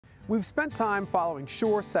We've spent time following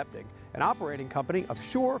Shore Septic, an operating company of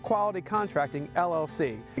Shore Quality Contracting,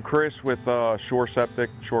 LLC. Chris with Shore Septic,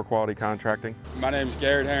 Shore Quality Contracting. My name is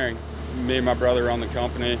Garrett Herring. Me and my brother run the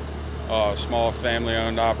company, small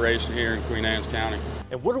family-owned operation here in Queen Anne's County.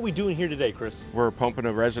 And what are we doing here today, Chris? We're pumping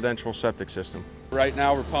a residential septic system. Right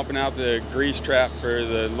now we're pumping out the grease trap for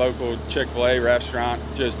the local Chick-fil-A restaurant.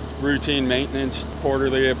 Just routine maintenance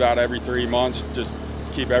quarterly, about every 3 months, just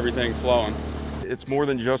keep everything flowing. It's more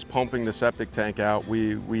than just pumping the septic tank out.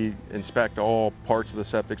 We inspect all parts of the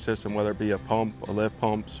septic system, whether it be a pump, a lift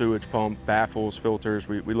pump, sewage pump, baffles, filters.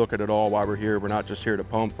 We look at it all while we're here. We're not just here to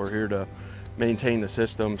pump, we're here to maintain the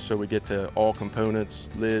system, so we get to all components,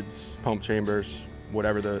 lids, pump chambers,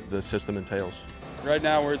 whatever the system entails. Right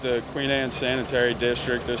now we're at the Queen Anne Sanitary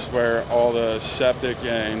District. This is where all the septic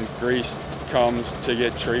and grease comes to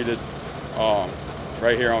get treated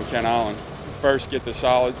right here on Kent Island. First get the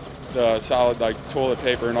solid like toilet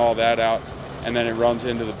paper and all that out, and then it runs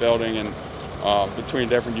into the building, and between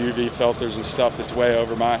different UV filters and stuff that's way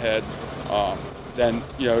over my head, then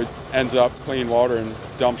it ends up clean water and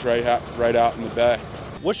dumps right out in the bay.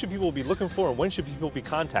 What should people be looking for, and when should people be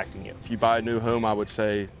contacting you? If you buy a new home, I would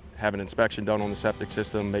say have an inspection done on the septic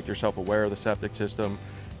system, make yourself aware of the septic system,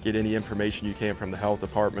 get any information you can from the health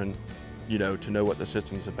department, to know what the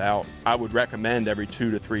system's about. I would recommend every 2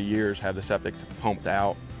 to 3 years have the septic pumped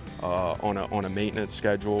out on a maintenance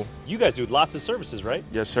schedule. You guys do lots of services, right?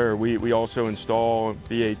 Yes, sir. We also install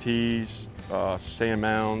BATs, sand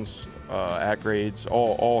mounds, at-grades,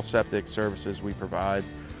 all septic services we provide,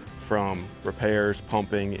 from repairs,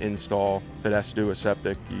 pumping, install. If it has to do with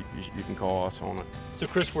septic, you can call us on it. So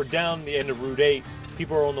Chris, we're down the end of Route 8.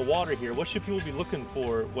 People are on the water here. What should people be looking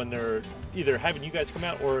for when they're either having you guys come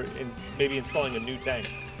out or maybe installing a new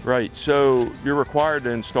tank? Right, so you're required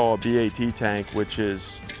to install a BAT tank, which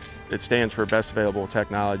it stands for Best Available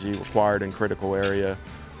Technology, required in critical area,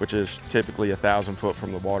 which is typically 1,000 foot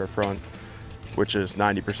from the waterfront, which is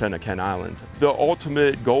 90% of Kent Island. The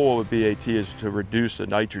ultimate goal of BAT is to reduce the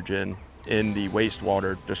nitrogen in the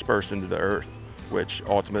wastewater dispersed into the earth, which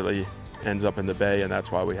ultimately ends up in the bay, and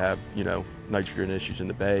that's why we have, nitrogen issues in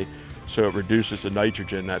the bay. So it reduces the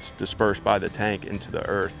nitrogen that's dispersed by the tank into the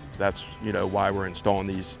earth. That's, why we're installing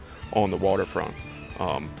these on the waterfront.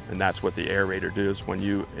 And that's what the aerator does. When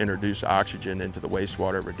you introduce oxygen into the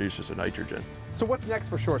wastewater, it reduces the nitrogen. So what's next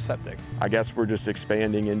for Shore Septic? I guess we're just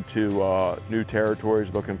expanding into new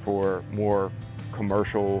territories, looking for more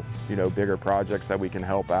commercial, bigger projects that we can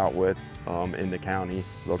help out with in the county,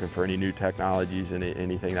 looking for any new technologies and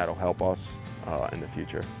anything that'll help us in the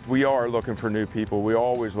future. We are looking for new people. We're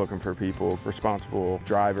always looking for people, responsible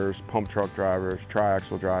drivers, pump truck drivers,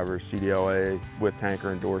 triaxle drivers, CDLA with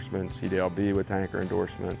tanker endorsement, CDLB with tanker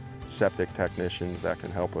endorsement, septic technicians that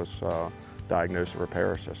can help us diagnose and repair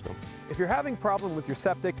our system. If you're having a problem with your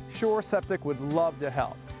septic, Shore Septic would love to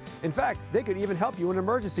help. In fact, they could even help you in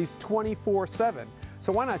emergencies 24/7.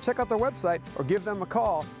 So why not check out their website or give them a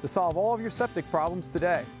call to solve all of your septic problems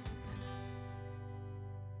today.